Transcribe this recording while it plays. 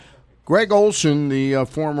Gregg Olson, the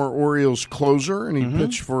former Orioles closer, and he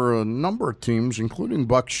pitched for a number of teams, including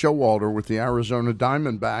Buck Showalter with the Arizona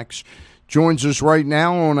Diamondbacks, joins us right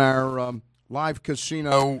now on our live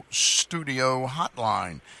casino studio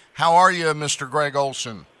hotline. How are you, Mr. Gregg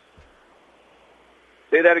Olson?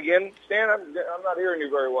 Say that again, Stan. I'm not hearing you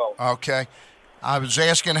very well. Okay. I was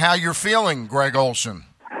asking how you're feeling, Gregg Olson.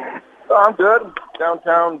 Oh, I'm good.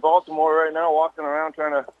 Downtown Baltimore right now, walking around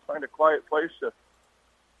trying to find a quiet place to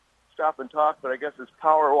stop and talk, but I guess it's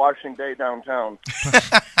power washing day downtown.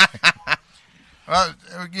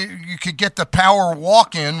 You could get the power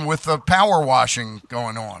walk-in with the power washing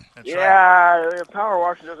going on. That's right. Power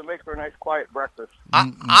washing doesn't make for a nice quiet breakfast.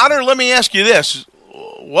 Otter, let me ask you this.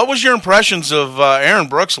 What was your impressions of Aaron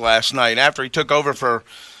Brooks last night after he took over for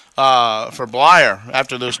Blyer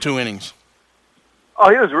after those 2 innings? Oh,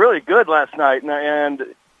 he was really good last night, and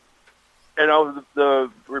you know, the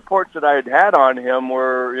reports that I had on him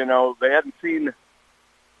were, you know, they hadn't seen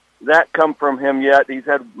that come from him yet. He's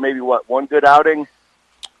had maybe, one good outing?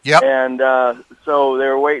 Yep. And so they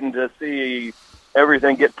were waiting to see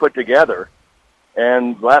everything get put together.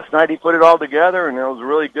 And last night he put it all together, and it was a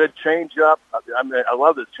really good changeup. I mean, I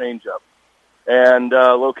love his changeup. And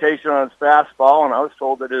location on his fastball, and I was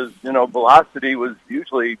told that his, you know, velocity was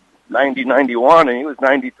usually 90, 91, and he was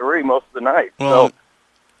 93 most of the night. Well, so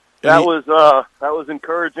that was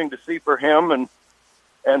encouraging to see for him,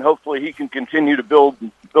 and hopefully he can continue to build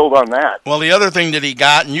on that. Well, the other thing that he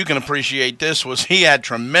got, and you can appreciate this, was he had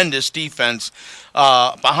tremendous defense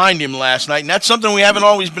behind him last night, and that's something we haven't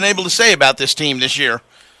always been able to say about this team this year.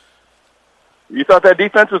 You thought that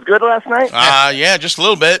defense was good last night? Yeah, just a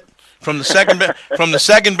little bit from the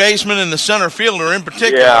second baseman and the center fielder in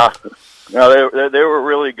particular. Yeah, no, they were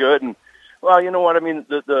really good, and well, you know what I mean.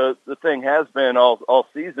 The thing has been all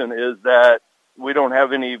season is that we don't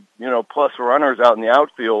have any, you know, plus runners out in the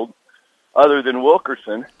outfield other than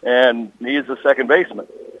Wilkerson, and he's a second baseman.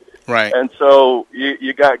 Right. And so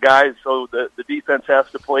you got guys, so the defense has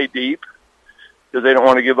to play deep because they don't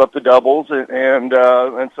want to give up the doubles, and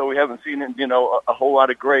so we haven't seen, you know, a whole lot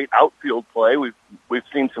of great outfield play. We've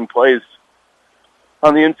seen some plays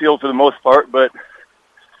on the infield for the most part, but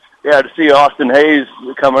yeah, to see Austin Hayes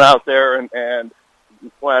coming out there and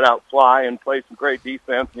flat out fly and play some great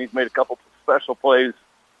defense, and he's made a couple special plays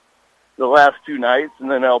the last 2 nights,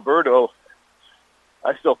 and then Alberto,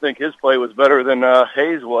 I still think his play was better than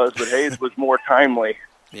Hayes was, but Hayes was more timely.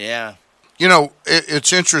 Yeah. You know,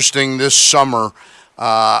 it's interesting this summer.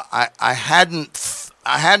 I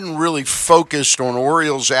hadn't really focused on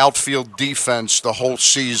Orioles outfield defense the whole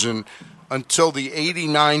season until the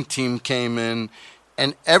 '89 team came in,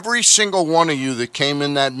 and every single one of you that came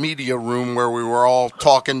in that media room where we were all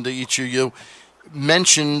talking to each of you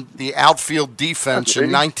mentioned the outfield defense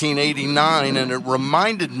in 1989, and it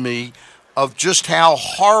reminded me of just how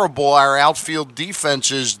horrible our outfield defense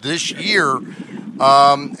is this year.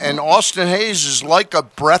 And Austin Hayes is like a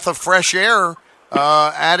breath of fresh air,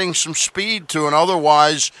 adding some speed to an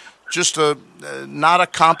otherwise just not a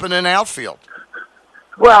competent outfield.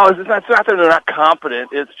 Well, it's not that they're not competent.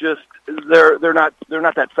 It's just they're not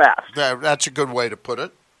that fast. That's a good way to put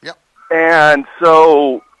it. Yep. And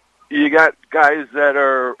so you got guys that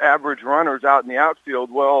are average runners out in the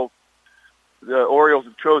outfield. Well, the Orioles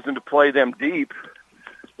have chosen to play them deep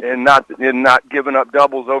and not giving up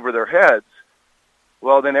doubles over their heads.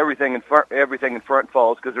 Well, then everything in front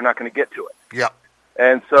falls because they're not going to get to it. Yep.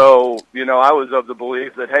 And so, you know, I was of the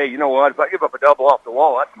belief that, hey, you know what? If I give up a double off the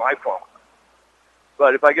wall, that's my fault.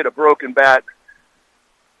 But if I get a broken bat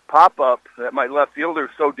pop-up that my left fielder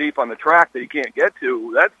is so deep on the track that he can't get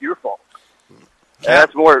to, that's your fault. And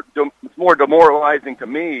it's more demoralizing to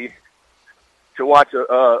me to watch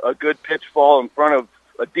a good pitch fall in front of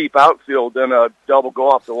a deep outfield than a double go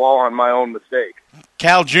off the wall on my own mistake.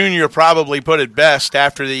 Cal Jr. probably put it best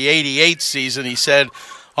after the '88 season. He said,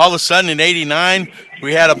 all of a sudden in '89,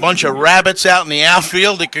 we had a bunch of rabbits out in the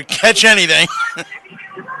outfield that could catch anything.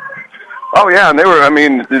 Oh, yeah, and they were, I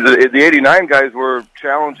mean, the '89 guys were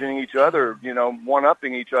challenging each other, you know,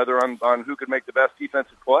 one-upping each other on who could make the best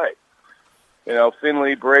defensive play. You know,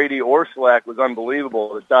 Finley, Brady, Orslack was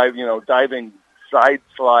unbelievable. The diving side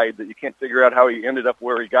slide that you can't figure out how he ended up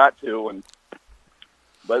where he got to,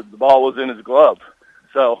 but the ball was in his glove.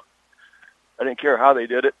 So I didn't care how they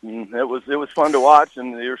did it, and it was fun to watch,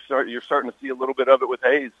 and you're starting to see a little bit of it with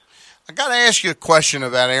Hayes. I got to ask you a question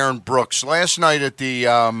about Aaron Brooks. Last night at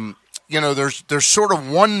the there's sort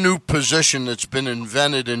of one new position that's been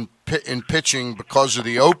invented in pitching because of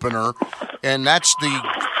the opener, and that's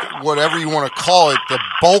the, whatever you want to call it, the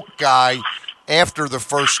bulk guy after the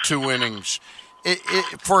first 2 innings.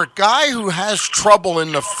 For a guy who has trouble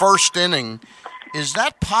in the first inning, is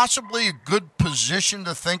that possibly a good position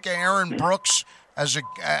to think of Aaron Brooks as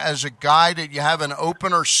a guy that you have an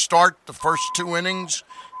opener start the first 2 innings,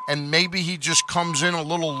 and maybe he just comes in a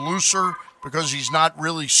little looser because he's not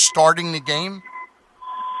really starting the game?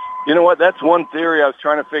 You know what? That's one theory I was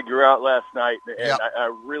trying to figure out last night, and Yep.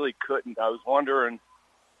 I really couldn't. I was wondering,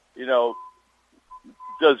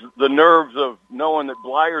 does the nerves of knowing that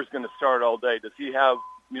Blyer's going to start all day, does he have,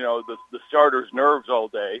 the starter's nerves all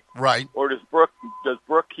day? Right. Or does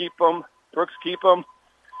Brooks keep him?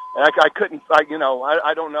 And I couldn't,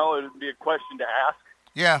 I don't know. It would be a question to ask.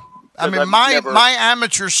 Yeah. I mean, my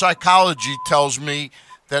amateur psychology tells me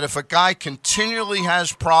that if a guy continually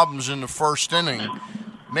has problems in the first inning,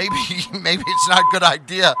 maybe it's not a good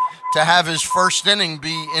idea to have his first inning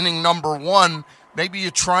be inning number 1. Maybe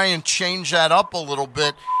you try and change that up a little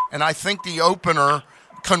bit. And I think the opener,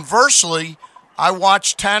 conversely, I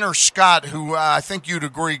watched Tanner Scott, who I think you'd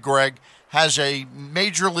agree, Greg, has a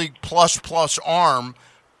Major League plus arm,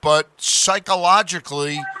 but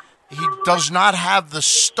psychologically he does not have the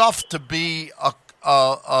stuff to be a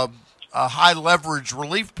high-leverage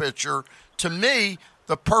relief pitcher. To me,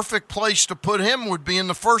 the perfect place to put him would be in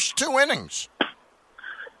the first 2 innings.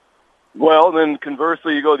 Well, then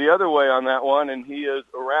conversely, you go the other way on that one, and he is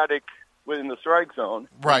erratic within the strike zone.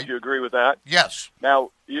 Right. Do you agree with that? Yes.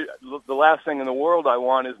 Now, the last thing in the world I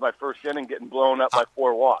want is my first inning getting blown up by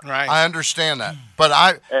 4 walks. Right. I understand that, but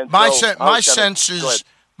my sense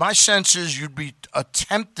is you'd be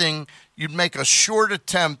you'd make a short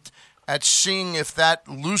attempt at seeing if that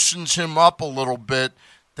loosens him up a little bit,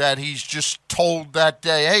 that he's just told that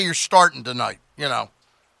day, hey, you're starting tonight,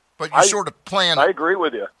 But you sort of plan. I agree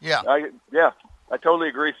with you. Yeah. I totally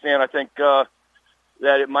agree, Stan. I think that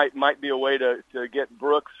it might be a way to get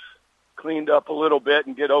Brooks cleaned up a little bit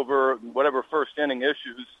and get over whatever first inning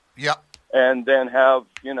issues. Yep. And then have,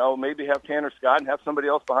 maybe have Tanner Scott and have somebody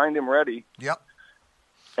else behind him ready. Yep.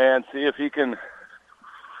 And see if he can,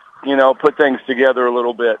 put things together a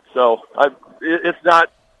little bit. So it's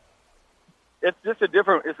just a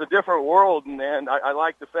different world. And I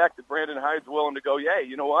like the fact that Brandon Hyde's willing to go, yay,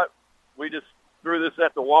 you know what? We just threw this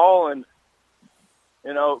at the wall, and,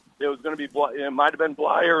 it was going to be, it might have been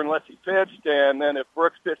Blyer unless he pitched. And then if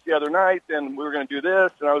Brooks pitched the other night, then we were going to do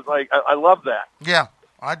this. And I was like, I love that. Yeah,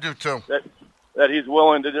 I do too. That he's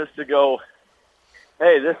willing to just to go,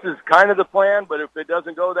 hey, this is kind of the plan, but if it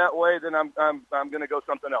doesn't go that way, then I'm going to go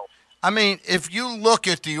something else. I mean, if you look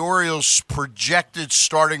at the Orioles' projected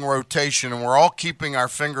starting rotation, and we're all keeping our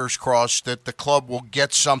fingers crossed that the club will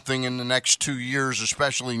get something in the next 2 years,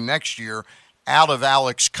 especially next year, out of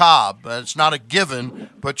Alex Cobb. It's not a given,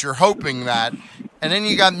 but you're hoping that. And then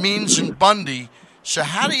you got Means and Bundy. So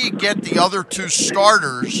how do you get the other 2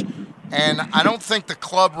 starters? And I don't think the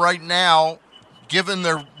club right now, given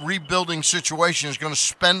their rebuilding situation, is going to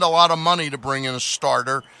spend a lot of money to bring in a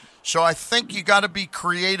starter. So I think you got to be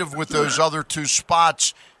creative with those other 2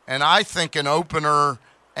 spots. And I think an opener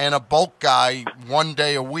and a bulk guy 1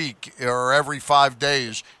 day a week or every 5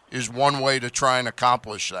 days is one way to try and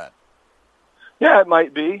accomplish that. Yeah, it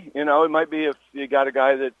might be. It might be if you got a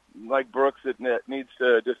guy that like Brooks that needs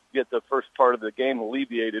to just get the first part of the game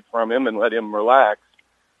alleviated from him and let him relax.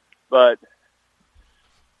 But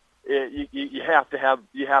you have to have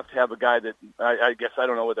a guy that I guess I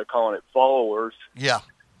don't know what they're calling it, followers. Yeah.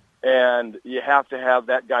 And you have to have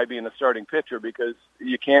that guy being the starting pitcher because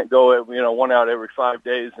you can't go 1 out every 5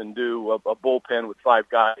 days and do a bullpen with 5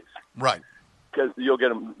 guys. Right. Because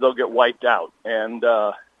they'll get wiped out. And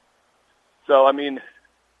so I mean,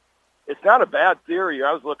 it's not a bad theory.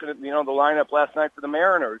 I was looking at the lineup last night for the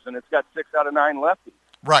Mariners, and it's got 6 out of 9 lefties.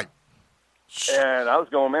 Right. And I was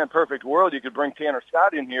going, man, perfect world. You could bring Tanner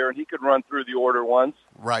Scott in here, and he could run through the order once.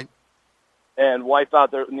 Right. And wipe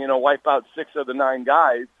out 6 of the 9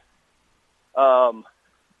 guys. But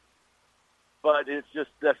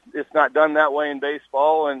it's not done that way in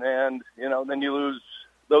baseball, and then you lose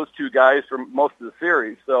those 2 guys for most of the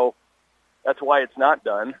series. So that's why it's not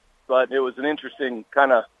done. But it was an interesting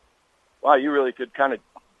kind of, wow, you really could kind of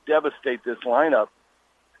devastate this lineup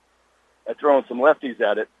at throwing some lefties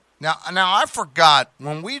at it. Now I forgot,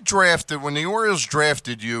 when the Orioles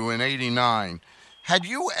drafted you in '89, had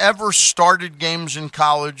you ever started games in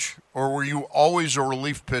college, or were you always a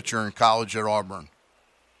relief pitcher in college at Auburn?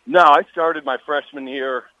 No, I started my freshman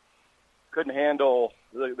year. Couldn't handle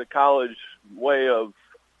the college way of,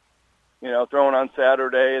 throwing on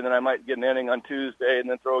Saturday, and then I might get an inning on Tuesday, and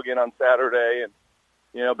then throw again on Saturday,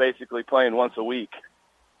 and basically playing once a week.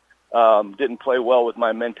 Didn't play well with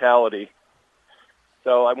my mentality.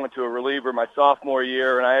 So I went to a reliever my sophomore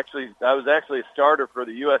year, and I was actually a starter for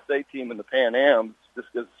the USA team in the Pan Ams just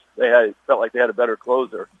because felt like they had a better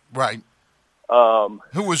closer. Right.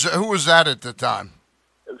 Who was that at the time?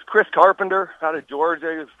 It was Chris Carpenter out of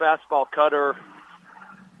Georgia. He was a fastball cutter,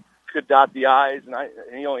 could dot the I's, and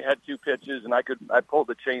he only had 2 pitches, and I pulled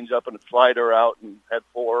the changeup and a slider out and had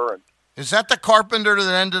 4. And is that the Carpenter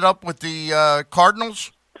that ended up with the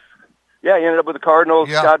Cardinals? yeah, he ended up with the Cardinals.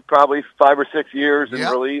 Yeah. Got probably 5 or 6 years in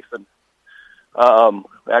relief, and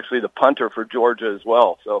actually the punter for Georgia as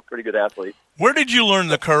well. So pretty good athlete. Where did you learn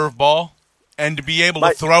the curveball and to be able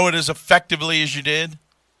to throw it as effectively as you did?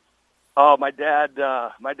 Oh, my dad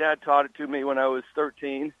taught it to me when I was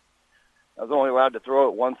 13. I was only allowed to throw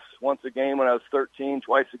it once a game when I was 13,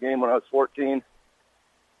 twice a game when I was 14,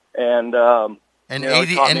 and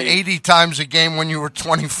 80 times a game when you were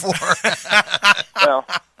 24. Well,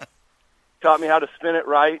 taught me how to spin it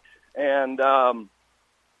right, and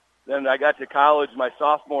then I got to college my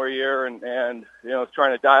sophomore year, and was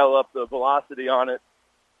trying to dial up the velocity on it,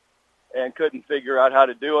 and couldn't figure out how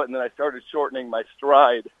to do it, and then I started shortening my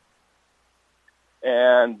stride.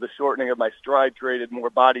 And the shortening of my stride created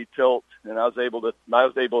more body tilt, and I was able to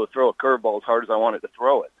throw a curveball as hard as I wanted to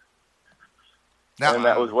throw it. And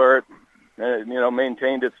that was where it,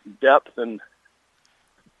 maintained its depth. And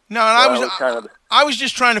I was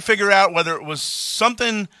just trying to figure out whether it was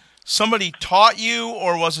something somebody taught you,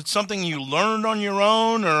 or was it something you learned on your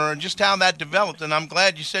own, or just how that developed. And I'm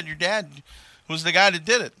glad you said your dad was the guy that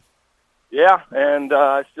did it. Yeah, and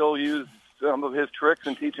I still use some of his tricks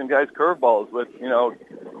in teaching guys curveballs with, 2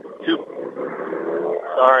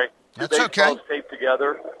 baseballs taped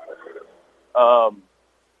together, a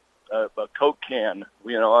Coke can. I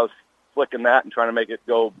was flicking that and trying to make it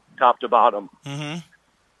go top to bottom. Mm-hmm.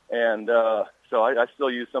 And so I still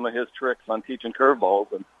use some of his tricks on teaching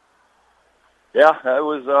curveballs. And yeah, it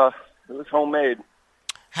was homemade.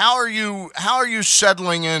 How are you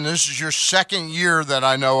settling in? This is your second year that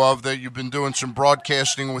I know of that you've been doing some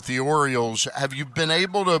broadcasting with the Orioles. Have you been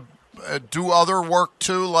able to do other work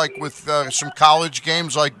too, like with some college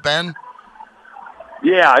games like Ben?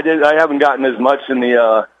 Yeah, I did. I haven't gotten as much in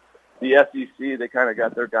the SEC. They kind of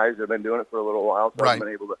got their guys that have been doing it for a little while, so I haven't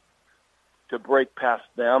been able to break past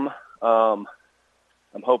them. I'm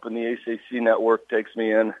hoping the ACC network takes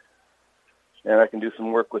me in, and I can do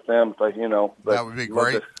some work with them. But that would be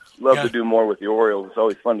great. Love to do more with the Orioles. It's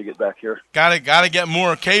always fun to get back here. Got to get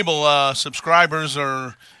more cable subscribers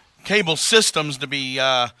or cable systems to be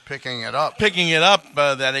picking it up.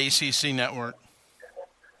 That ACC network.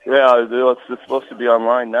 Yeah, it's supposed to be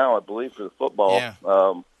online now, I believe, for the football. Yeah.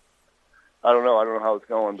 I don't know how it's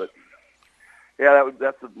going, but yeah,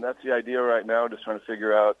 that's the idea right now. Just trying to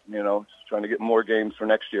figure out, just trying to get more games for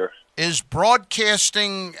next year. Is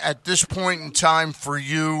broadcasting at this point in time for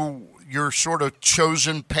you your sort of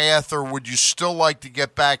chosen path, or would you still like to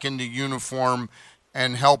get back into uniform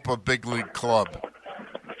and help a big league club?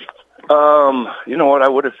 You know what? I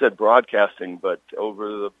would have said broadcasting, but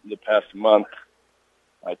over the past month,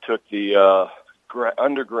 I took the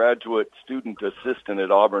undergraduate student assistant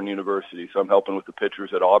at Auburn University, so I'm helping with the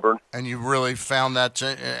pitchers at Auburn. And you really found that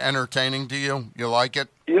entertaining to you? You like it?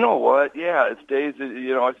 You know what? Yeah, it's days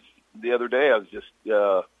that, the other day I was just,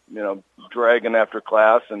 dragging after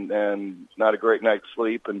class and not a great night's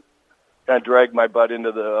sleep, and kind of dragged my butt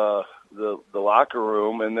into the locker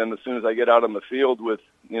room. And then as soon as I get out on the field with,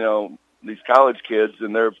 these college kids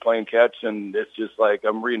and they're playing catch, and it's just like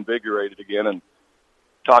I'm reinvigorated again and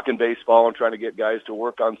talking baseball and trying to get guys to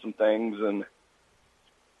work on some things. And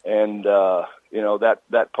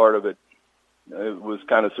that part of it, it was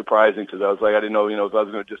kind of surprising because I was like, I didn't know, if I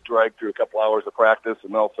was going to just drag through a couple hours of practice,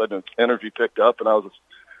 and all of a sudden energy picked up, and I was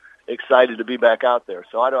excited to be back out there.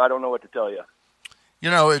 So I don't know what to tell you.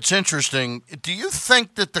 It's interesting. Do you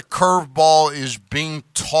think that the curveball is being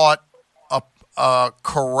taught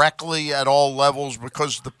correctly at all levels?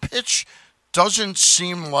 Because the pitch doesn't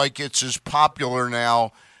seem like it's as popular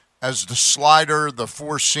now as the slider, the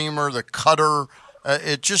four-seamer, the cutter.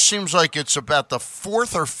 It just seems like it's about the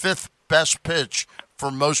 4th or 5th best pitch for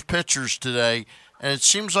most pitchers today, and it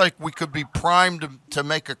seems like we could be primed to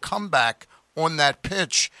make a comeback on that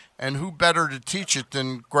pitch, and who better to teach it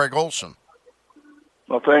than Gregg Olson?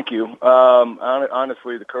 Well, thank you.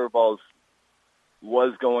 Honestly, the curveball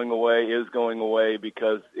is going away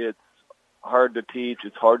because it's hard to teach,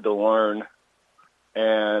 it's hard to learn,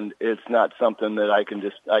 and it's not something that I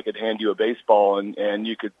could hand you a baseball and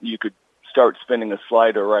you could start spinning a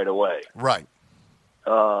slider right away. Right.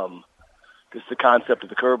 Because the concept of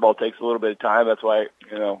the curveball takes a little bit of time. That's why,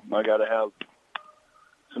 I got to have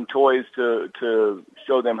some toys to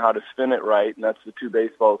show them how to spin it right, and that's the two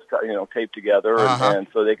baseballs, taped together, and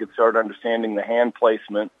so they could start understanding the hand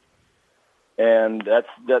placement. And that's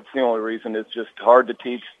the only reason. It's just hard to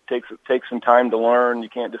teach. Takes some time to learn. You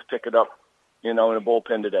can't just pick it up, in a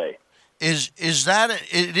bullpen today. Is that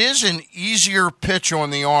it is an easier pitch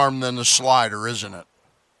on the arm than the slider, isn't it?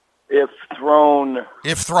 If thrown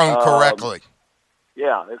correctly.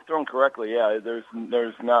 Yeah, if thrown correctly, yeah.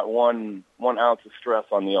 There's not one ounce of stress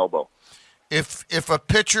on the elbow. If a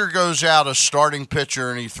pitcher goes out, a starting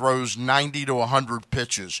pitcher, and he throws 90 to 100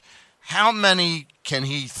 pitches, how many can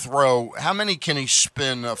he throw? How many can he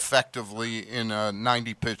spin effectively in a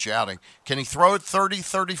 90-pitch outing? Can he throw it 30,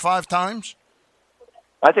 35 times?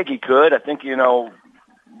 I think he could. I think,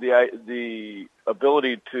 the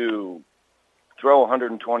ability to throw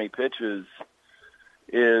 120 pitches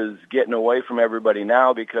is getting away from everybody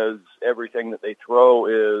now because everything that they throw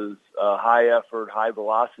is a high-effort,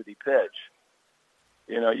 high-velocity pitch.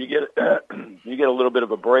 You get a little bit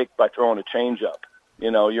of a break by throwing a changeup.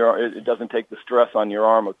 It doesn't take the stress on your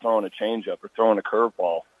arm of throwing a changeup or throwing a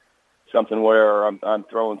curveball, something where I'm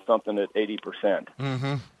throwing something at 80%.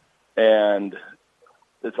 Mm-hmm. And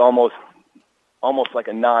it's almost like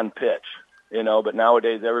a non-pitch, but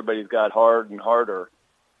nowadays everybody's got hard and harder.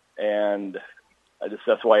 And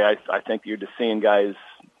that's why I think you're just seeing guys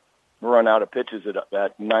run out of pitches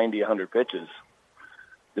at 90, 100 pitches.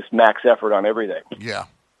 Just max effort on everything. Yeah.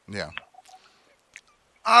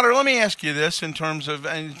 Otter, let me ask you this in terms of,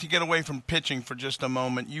 and to get away from pitching for just a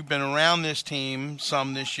moment, you've been around this team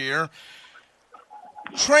some this year.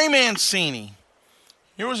 Trey Mancini,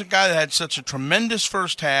 here was a guy that had such a tremendous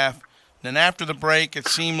first half. Then after the break, it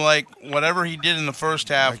seemed like whatever he did in the first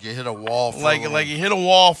half, like he hit a wall. Like he hit a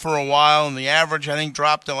wall for a while, and the average I think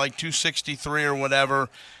dropped to like 263 or whatever,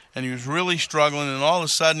 and he was really struggling. And all of a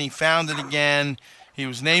sudden, he found it again. He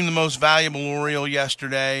was named the most valuable Oriole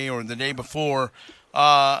yesterday or the day before.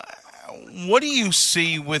 What do you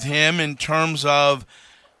see with him in terms of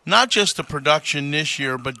not just the production this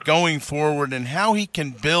year, but going forward, and how he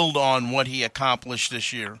can build on what he accomplished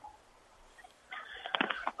this year?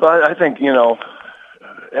 Well, I think,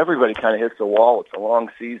 everybody kind of hits a wall. It's a long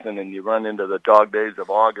season, and you run into the dog days of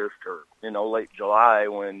August or, late July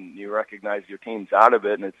when you recognize your team's out of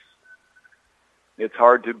it, and it's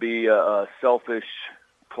hard to be a selfish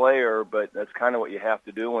player, but that's kind of what you have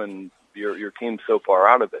to do when your team's so far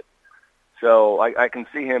out of it. So I can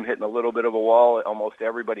see him hitting a little bit of a wall. Almost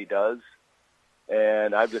everybody does.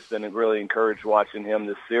 And I've just been really encouraged watching him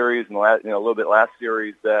this series and a little bit last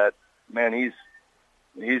series that, man,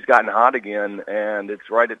 he's gotten hot again, and it's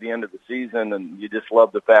right at the end of the season, and you just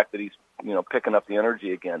love the fact that he's, picking up the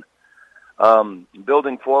energy again.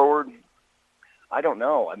 Building forward, I don't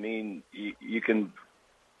know. I mean, you can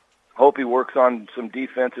hope he works on some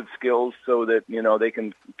defensive skills so that, they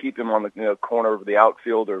can keep him on the corner of the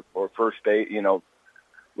outfield or first base.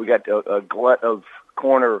 We got a glut of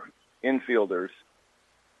corner infielders,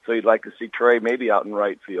 so you'd like to see Trey maybe out in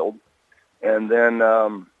right field. And then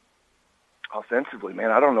offensively,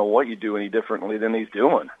 man, I don't know what you do any differently than he's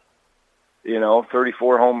doing.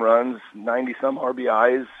 34 home runs, 90-some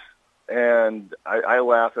RBIs, and I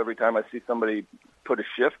laugh every time I see somebody put a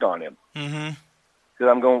shift on him. Mm-hmm.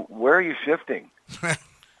 I'm going, where are you shifting?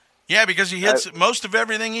 Yeah, because he hits most of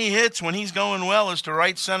everything he hits when he's going well is to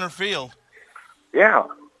right center field. Yeah,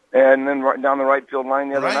 and then right down the right field line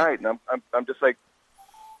the other night, and I'm just like,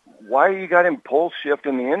 why you got him pull shift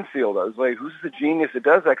in the infield? I was like, who's the genius that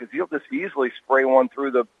does that? Because he'll just easily spray one through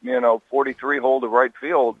the 43 hole to right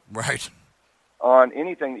field, right, on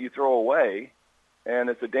anything that you throw away, and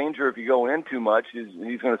it's a danger if you go in too much. He's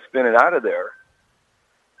going to spin it out of there.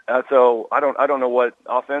 So I don't know what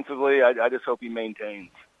offensively. I just hope he maintains.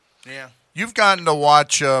 Yeah, you've gotten to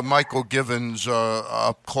watch Michael Givens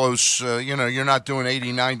up close. You're not doing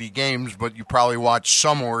 80, 90 games, but you probably watch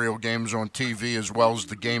some Oriole games on TV as well as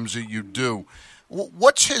the games that you do.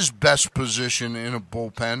 What's his best position in a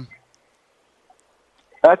bullpen?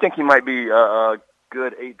 I think he might be a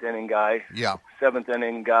good 8th inning guy. Yeah, 7th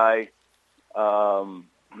inning guy.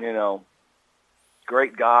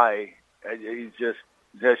 Great guy. He's just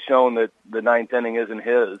has shown that the 9th inning isn't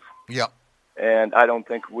his. Yeah. And I don't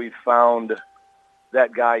think we've found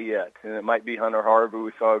that guy yet. And it might be Hunter Harvey.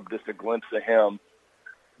 We saw just a glimpse of him.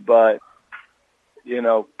 But,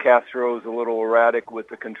 Castro's a little erratic with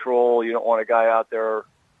the control. You don't want a guy out there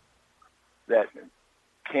that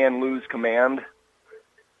can lose command.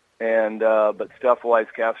 And but stuff-wise,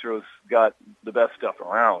 Castro's got the best stuff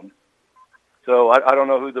around. So I don't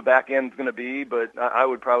know who the back end's going to be, but I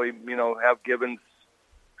would probably, have Gibbons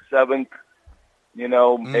 7th,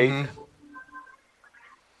 8th.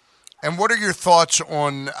 And what are your thoughts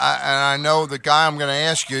on, and I know the guy I'm going to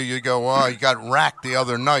ask you, you go, well, he got racked the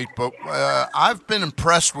other night, but I've been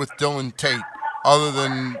impressed with Dylan Tate other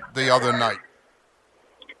than the other night.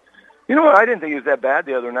 You know what? I didn't think he was that bad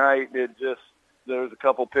the other night. There was a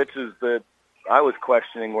couple pitches that I was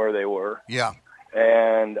questioning where they were. Yeah.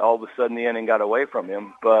 And all of a sudden the inning got away from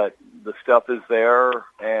him. But the stuff is there,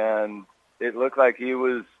 and it looked like he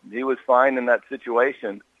was fine in that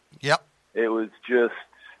situation. Yep. It was just,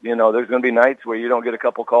 there's going to be nights where you don't get a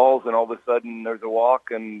couple calls, and all of a sudden there's a walk,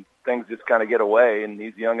 and things just kind of get away. And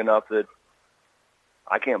he's young enough that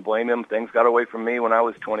I can't blame him. Things got away from me when I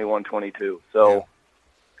was 21, 22. So,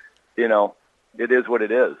 it is what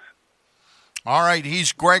it is. All right,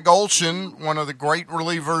 he's Gregg Olson, one of the great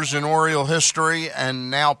relievers in Oriole history and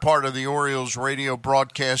now part of the Orioles radio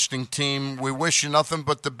broadcasting team. We wish you nothing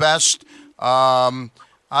but the best. I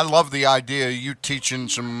love the idea of you teaching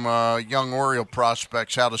some young Oriole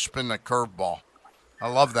prospects how to spin the curveball. I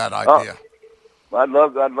love that idea. I'd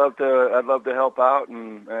love to help out,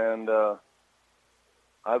 and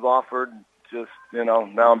I've offered. Just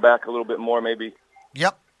now I'm back a little bit more. Maybe.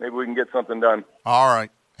 Yep. Maybe we can get something done. All right.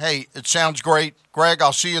 Hey, it sounds great. Gregg,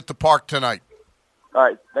 I'll see you at the park tonight. All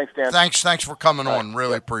right. Thanks, Dan. Thanks for coming on.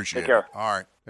 Really appreciate it. Take care. All right.